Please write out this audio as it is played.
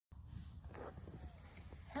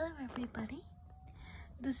Hello everybody,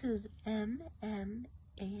 this is ASMR,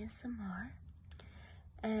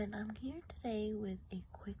 and I'm here today with a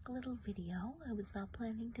quick little video. I was not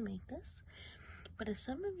planning to make this, but as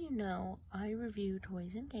some of you know, I review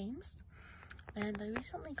toys and games, and I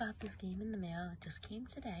recently got this game in the mail. It just came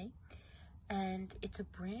today, and it's a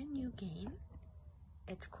brand new game.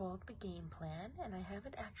 It's called The Game Plan, and I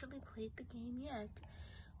haven't actually played the game yet,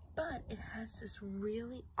 but it has this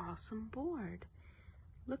really awesome board.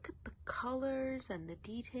 Look at the colors and the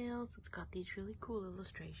details. It's got these really cool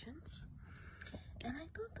illustrations. And I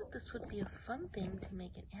thought that this would be a fun thing to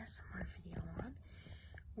make an ASMR video on,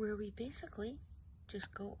 where we basically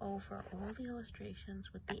just go over all the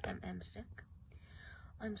illustrations with the stick.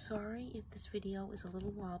 I'm sorry if this video is a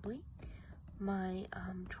little wobbly. My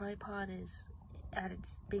tripod is at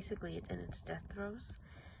its in its death throes.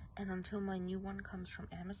 And until my new one comes from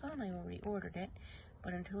Amazon, I already ordered it,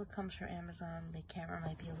 but until it comes from Amazon, the camera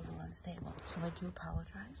might be a little unstable, so I do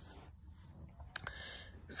apologize.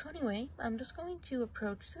 So anyway, I'm just going to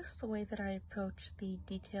approach this the way that I approach the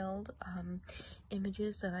detailed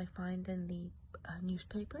images that I find in the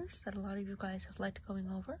newspapers that a lot of you guys have liked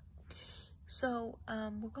going over. So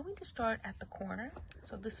we're going to start at the corner.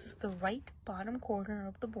 So this is the right bottom corner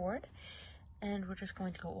of the board. And we're just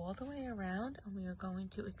going to go all the way around, and we are going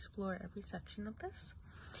to explore every section of this.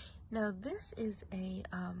 Now, this is a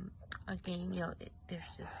game,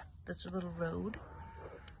 there's this little road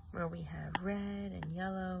where we have red and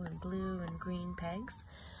yellow and blue and green pegs.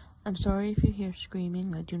 I'm sorry if you hear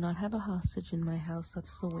screaming. I do not have a hostage in my house.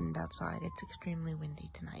 That's the wind outside. It's extremely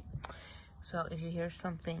windy tonight. So if you hear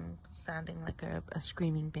something sounding like a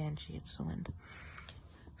screaming banshee, it's the wind.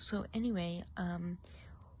 So anyway,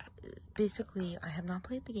 basically, I have not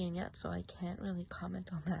played the game yet, so I can't really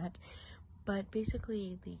comment on that. But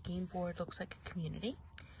basically, the game board looks like a community.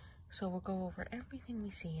 So we'll go over everything we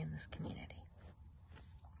see in this community.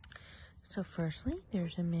 So firstly,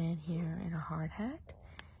 there's a man here in a hard hat,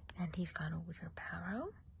 and he's got a wheelbarrow.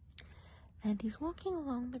 And he's walking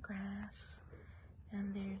along the grass.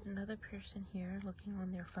 And there's another person here looking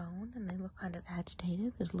on their phone, and they look kind of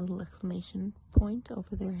agitated. There's a little exclamation point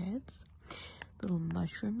over their heads. Little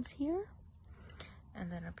mushrooms here,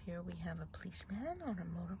 and then up here we have a policeman on a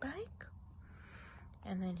motorbike,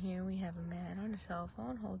 and then here we have a man on a cell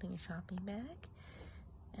phone holding a shopping bag,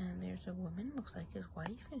 and there's a woman, looks like his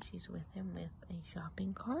wife, and she's with him with a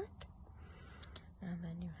shopping cart, and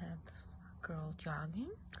then you have this girl jogging,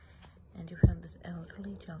 and you have this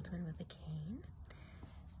elderly gentleman with a cane,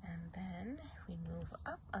 and then if we move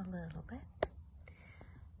up a little bit,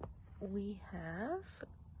 we have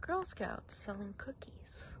Girl Scouts selling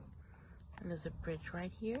cookies. And there's a bridge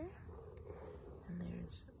right here. And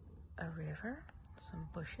there's a river, some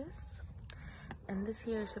bushes. And this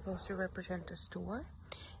here is supposed to represent a store.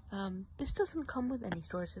 This doesn't come with any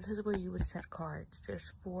stores. This is where you would set cards.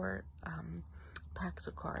 There's 4 packs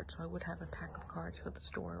of cards. So I would have a pack of cards for the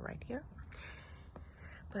store right here.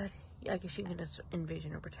 But I guess you can just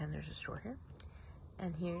envision or pretend there's a store here.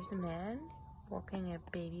 And here's a man walking a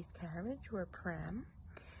baby's carriage or a pram.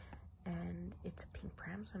 And it's a pink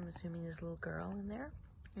pram, so I'm assuming there's a little girl in there.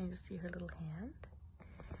 And you see her little hand.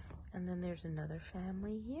 And then there's another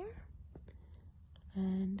family here.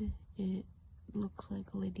 And it looks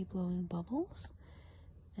like a lady blowing bubbles.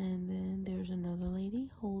 And then there's another lady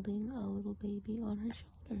holding a little baby on her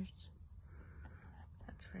shoulders.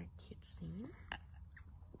 That's a very cute scene.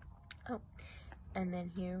 Oh, and then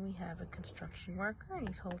here we have a construction worker, and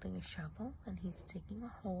he's holding a shovel, and he's digging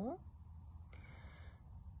a hole.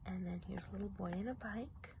 And then here's a little boy in a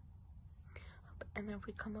bike. And then if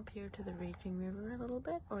we come up here to the raging river a little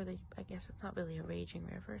bit, or I guess it's not really a raging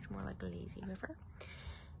river, it's more like a lazy river.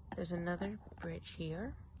 There's another bridge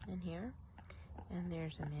here and here. And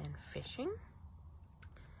there's a man fishing.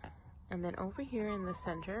 And then over here in the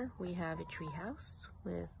center, we have a tree house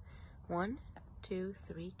with 1, 2,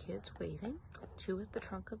 3 kids waving. 2 at the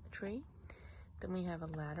trunk of the tree. Then we have a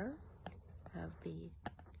ladder. Have the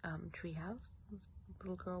tree house.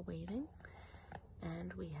 Little girl waving,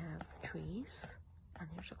 and we have trees, and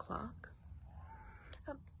there's a clock.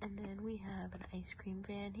 Oh, and then we have an ice cream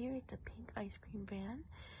van here. It's a pink ice cream van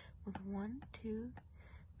with 1, 2,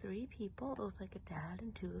 3 people. It looks like a dad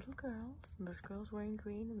and 2 little girls. And this girl's wearing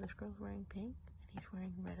green, and this girl's wearing pink, and he's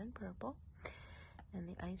wearing red and purple. And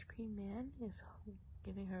the ice cream man is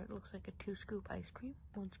giving her, it looks like a 2-scoop ice cream.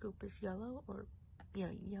 1 scoop is yellow,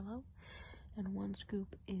 and 1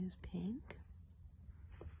 scoop is pink.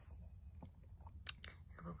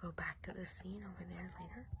 We'll go back to the scene over there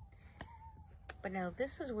later. But now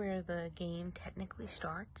this is where the game technically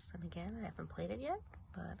starts. And again, I haven't played it yet,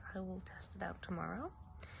 but I will test it out tomorrow.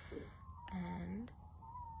 And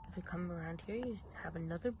if you come around here, you have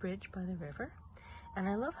another bridge by the river. And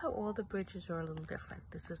I love how all the bridges are a little different.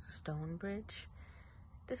 This is the stone bridge.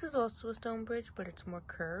 This is also a stone bridge, but it's more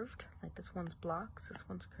curved. Like this one's blocks, this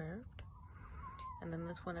one's curved. And then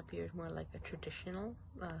this one up here is more like a traditional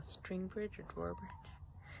string bridge or drawbridge.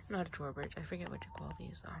 Not a drawbridge, I forget what you call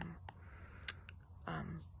these.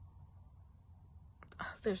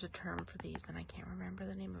 There's a term for these and I can't remember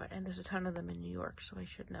the name of it. And there's a ton of them in New York, so I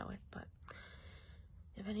should know it. But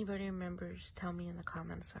if anybody remembers, tell me in the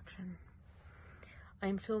comments section.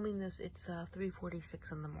 I'm filming this, it's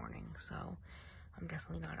 3:46 in the morning, so I'm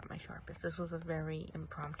definitely not at my sharpest. This was a very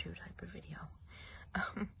impromptu type of video.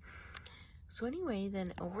 So anyway,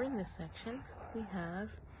 then over in this section, we have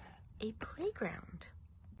a playground.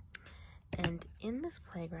 And in this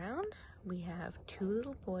playground, we have two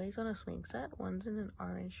little boys on a swing set. One's in an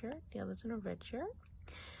orange shirt, the other's in a red shirt.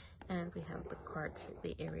 And we have the carts,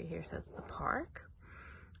 the area here says the park.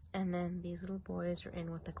 And then these little boys are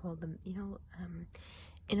in what they call them, you know,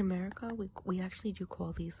 in America, we actually do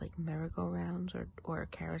call these like merry-go-rounds or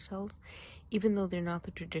carousels, even though they're not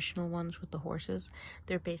the traditional ones with the horses.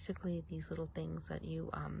 They're basically these little things that you,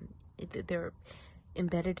 they're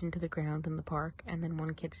embedded into the ground in the park, and then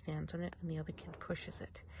one kid stands on it and the other kid pushes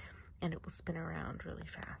it, and it will spin around really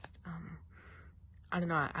fast. I don't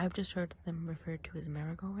know, I've just heard them referred to as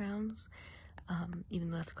merry-go-rounds.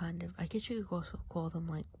 Even though that's kind of, I guess you could also call them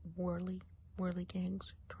like twirly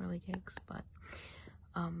gigs, but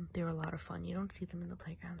they're a lot of fun. You don't see them in the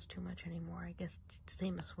playgrounds too much anymore. I guess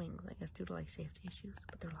same as swings, I guess, due to like safety issues,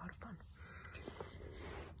 but they're a lot of fun.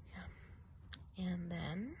 Yeah. And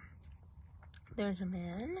then there's a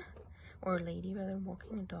man, or a lady rather,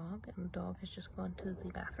 walking a dog, and the dog has just gone to the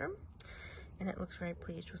bathroom, and it looks very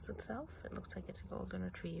pleased with itself. It looks like it's a golden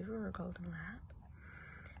retriever or a golden lab.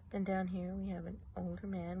 Then down here we have an older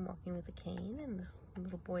man walking with a cane, and this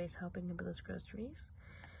little boy is helping him with his groceries.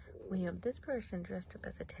 We have this person dressed up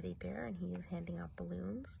as a teddy bear, and he is handing out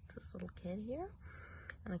balloons to this little kid here.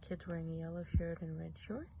 And the kid's wearing a yellow shirt and red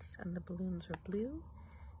shorts, and the balloons are blue,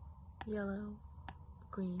 yellow,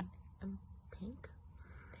 green, and pink.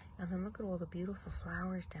 And then look at all the beautiful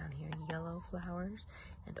flowers down here. Yellow flowers,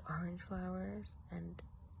 and orange flowers, and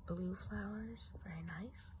blue flowers. Very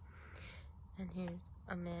nice. And here's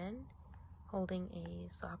a man holding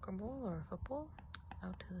a soccer ball or a football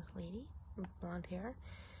out to this lady with blonde hair,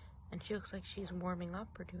 and she looks like she's warming up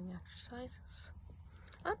or doing exercises.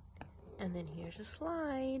 And then here's a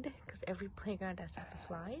slide, because every playground has to have a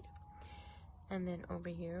slide. And then over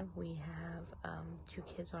here we have two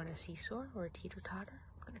kids on a seesaw or a teeter-totter.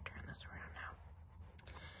 I'm going to turn this around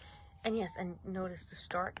now. And yes, and notice the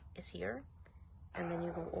start is here, and then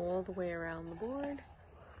you go all the way around the board,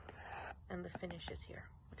 and the finish is here,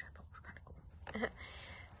 which I thought was kind of cool.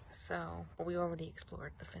 So, but we already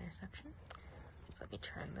explored the finish section. So let me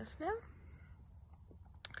turn this now.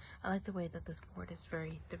 I like the way that this board is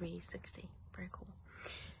very 360. Very cool.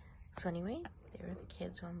 So anyway, there are the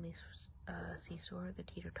kids on these seesaw, or the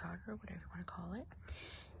teeter-totter, whatever you want to call it.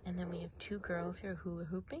 And then we have two girls here hula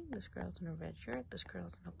hooping. This girl's in a red shirt. This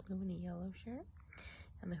girl's in a blue and a yellow shirt.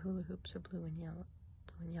 And the hula hoops are blue and yellow.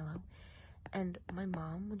 And my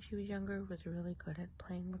mom, when she was younger, was really good at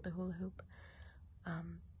playing with the hula hoop.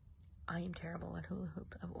 I am terrible at hula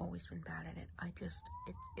hoop. I've always been bad at it.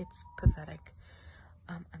 It's pathetic.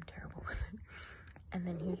 I'm terrible with it. And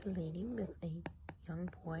then here's a lady with a young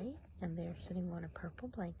boy, and they're sitting on a purple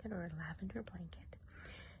blanket or a lavender blanket.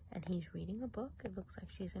 And he's reading a book. It looks like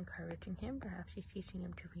she's encouraging him. Perhaps she's teaching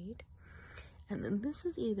him to read. And then this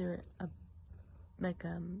is either a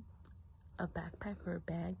backpack or a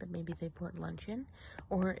bag that maybe they brought lunch in,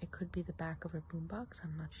 or it could be the back of a boombox.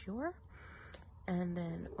 I'm not sure. And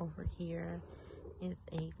then over here is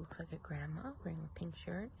looks like a grandma wearing a pink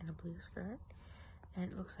shirt and a blue skirt,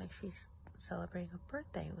 and it looks like she's celebrating a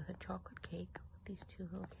birthday with a chocolate cake with these two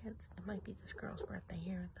little kids. It might be this girl's birthday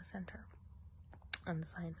here at the center, and the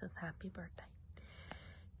sign says happy birthday.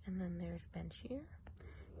 And then there's a bench here,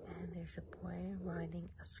 and there's a boy riding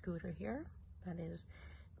a scooter here that is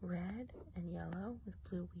red and yellow with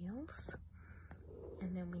blue wheels.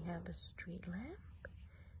 And then we have a street lamp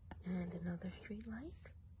and another street light.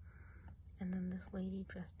 And then this lady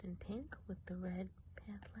dressed in pink with the red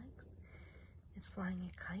pant legs is flying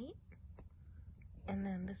a kite. And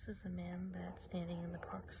then this is a man that's standing in the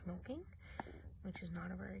park smoking, which is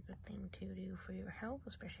not a very good thing to do for your health,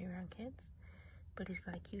 especially around kids. But he's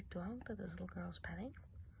got a cute dog that this little girl's petting.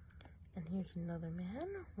 And here's another man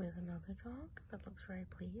with another dog that looks very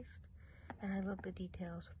pleased. And I love the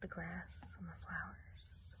details of the grass and the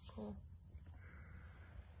flowers. So cool.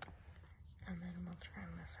 And then I'm up turn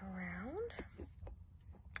this around.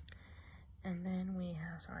 And then we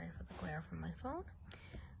have, sorry for the glare from my phone.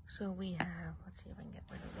 So we have, let's see if I can get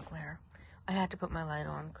rid of the glare. I had to put my light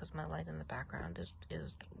on because my light in the background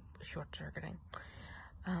is short-circuiting.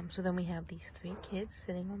 So then we have these 3 kids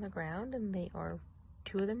sitting on the ground, and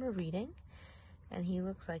 2 of them are reading. And he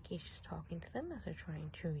looks like he's just talking to them as they're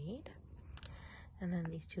trying to read. And then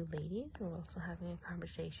these 2 ladies are also having a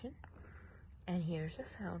conversation. And here's a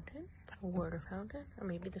fountain, a water fountain, or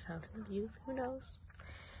maybe the fountain of youth, who knows.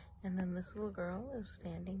 And then this little girl is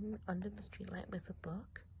standing under the streetlight with a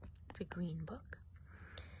book. It's a green book.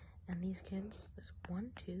 And these kids, there's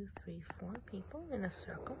 1, 2, 3, 4 people in a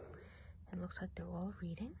circle. It looks like they're all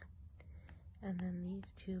reading. And then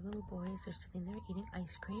these 2 little boys are sitting there eating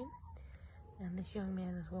ice cream. And this young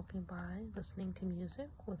man is walking by listening to music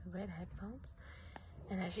with red headphones.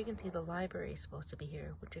 And as you can see, the library is supposed to be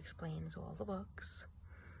here, which explains all the books.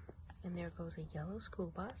 And there goes a yellow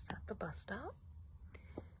school bus at the bus stop.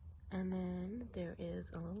 And then there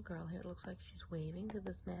is a little girl here. It looks like she's waving to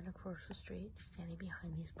this man across the street, standing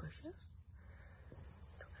behind these bushes.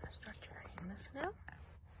 We're going to start turning this now.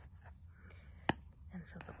 And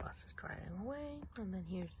so the bus is driving away. And then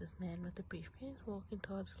here's this man with the briefcase walking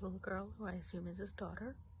towards the little girl, who I assume is his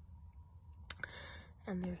daughter.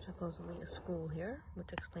 And there's supposedly a school here,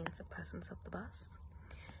 which explains the presence of the bus.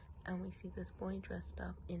 And we see this boy dressed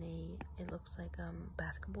up in it looks like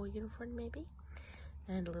basketball uniform maybe.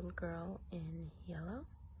 And a little girl in yellow.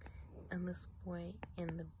 And this boy in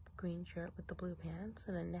the green shirt with the blue pants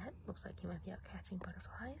and a net. Looks like he might be out catching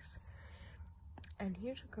butterflies. And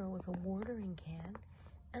here's a girl with a watering can.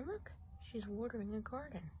 And look, she's watering a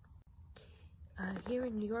garden. Here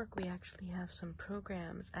in New York, we actually have some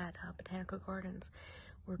programs at Botanical Gardens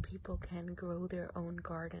where people can grow their own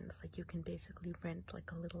gardens. Like, you can basically rent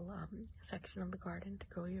like a little section of the garden to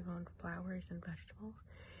grow your own flowers and vegetables.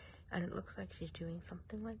 And it looks like she's doing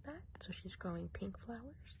something like that. So she's growing pink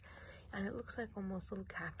flowers. And it looks like almost little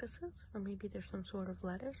cactuses, or maybe there's some sort of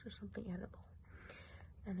lettuce or something edible.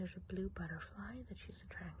 And there's a blue butterfly that she's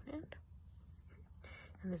attracted.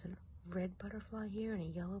 And there's a red butterfly here and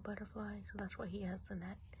a yellow butterfly, so that's why he has the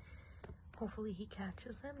net. Hopefully he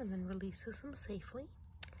catches them and then releases them safely.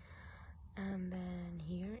 And then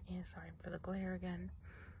here is, sorry for the glare again,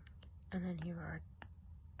 and then here are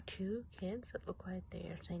 2 kids that look like they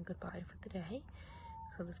are saying goodbye for the day.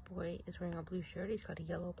 So this boy is wearing a blue shirt, he's got a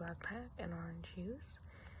yellow backpack and orange shoes.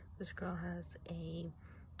 This girl has a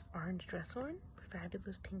orange dress on,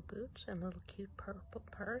 fabulous pink boots, and a little cute purple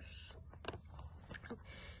purse.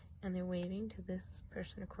 And they're waving to this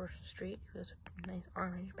person across the street who has a nice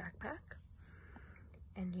orange backpack.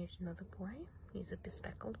 And here's another boy. He's a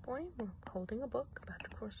bespectacled boy holding a book about to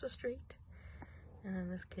cross the street. And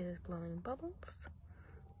then this kid is blowing bubbles.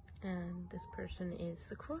 And this person is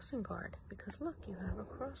the crossing guard, because look, you have a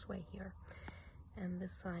crossway here. And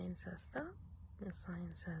this sign says stop. This sign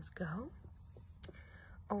says go.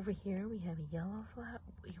 Over here we have yellow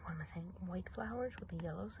white flowers with a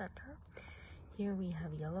yellow center. Here we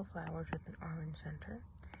have yellow flowers with an orange center.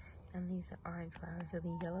 And these are orange flowers with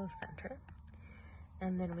a yellow center.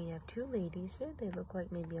 And then we have 2 ladies here. They look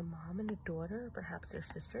like maybe a mom and a daughter, or perhaps they're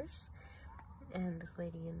sisters. And this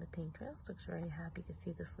lady in the pink dress looks very happy to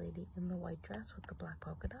see this lady in the white dress with the black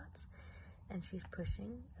polka dots. And she's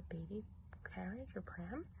pushing a baby carriage or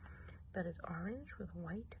pram that is orange with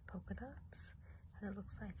white polka dots. And it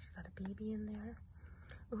looks like she's got a baby in there.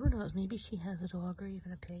 Or who knows, maybe she has a dog or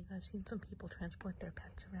even a pig. I've seen some people transport their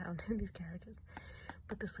pets around in these carriages.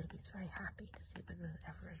 But this lady's very happy to see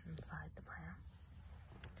whatever is inside the pram.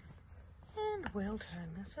 And we'll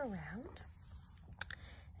turn this around.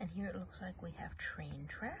 And here it looks like we have train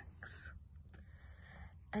tracks.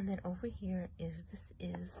 And then over here this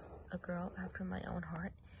is a girl after my own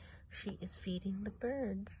heart. She is feeding the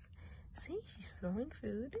birds. See, she's throwing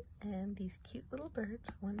food, and these cute little birds,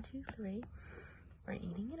 1, 2, 3, are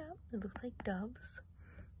eating it up. It looks like doves.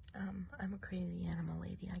 I'm a crazy animal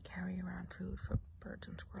lady. I carry around food for birds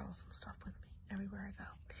and squirrels and stuff with me everywhere I go.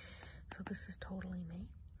 So this is totally me.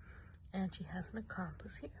 And she has an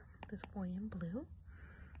accomplice here, this boy in blue.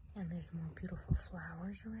 And there's more beautiful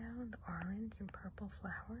flowers around, orange and purple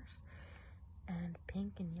flowers, and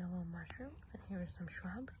pink and yellow mushrooms. And here are some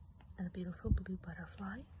shrubs, and a beautiful blue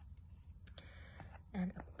butterfly,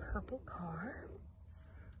 and a purple car.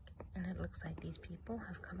 And it looks like these people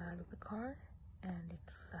have come out of the car, and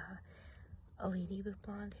it's a lady with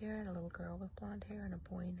blonde hair, and a little girl with blonde hair, and a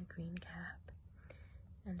boy in a green cap.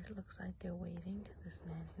 And it looks like they're waving to this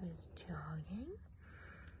man who is jogging,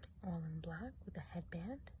 all in black with a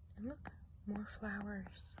headband. And look, more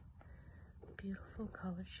flowers. Beautiful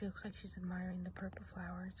color. She looks like she's admiring the purple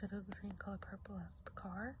flower instead of the same color purple as the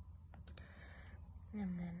car.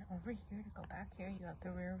 And then over here, to go back here, you have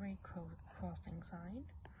the railway crossing sign.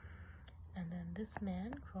 And then this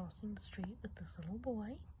man crossing the street with this little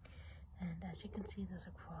boy. And as you can see, there's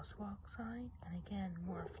a crosswalk sign. And again,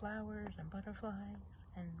 more flowers and butterflies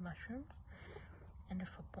and mushrooms. And a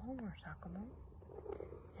football or soccer ball.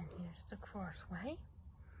 And here's the crossway.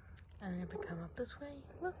 And then if we come up this way,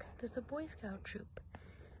 look, there's a Boy Scout troop.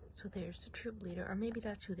 So there's the troop leader, or maybe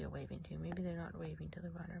that's who they're waving to. Maybe they're not waving to the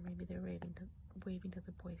runner. Maybe they're waving to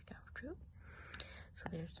the Boy Scout troop. So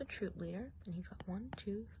there's the troop leader, and he's got 1,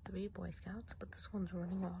 2, 3 Boy Scouts, but this one's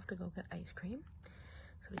running off to go get ice cream.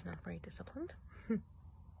 So he's not very disciplined.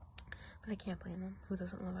 But I can't blame him. Who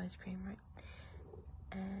doesn't love ice cream, right?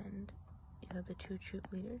 And you have the 2 troop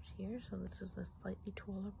leaders here. So this is the slightly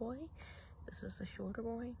taller boy. This is the shorter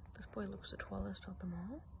boy. This boy looks the tallest of them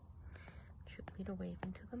all. Troop leader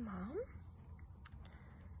waving to the mom.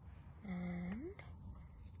 And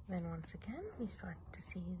then once again, we start to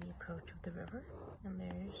see the approach of the river. And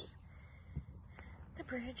there's the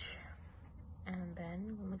bridge. And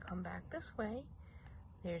then when we come back this way,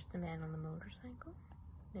 there's the man on the motorcycle.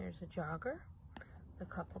 There's a jogger. The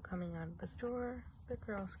couple coming out of the store. The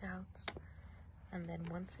Girl Scouts. And then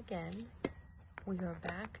once again, we are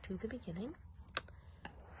back to the beginning,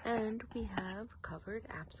 and we have covered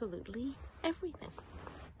absolutely everything.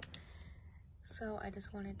 So I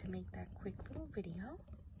just wanted to make that quick little video.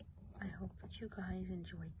 I hope that you guys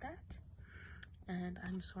enjoyed that, and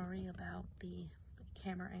I'm sorry about the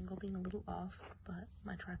camera angle being a little off, but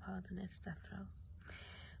my tripod's in its death throes.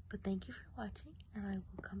 But thank you for watching, and I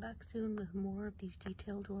will come back soon with more of these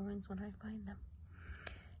detailed drawings when I find them.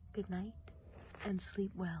 Good night, and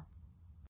sleep well.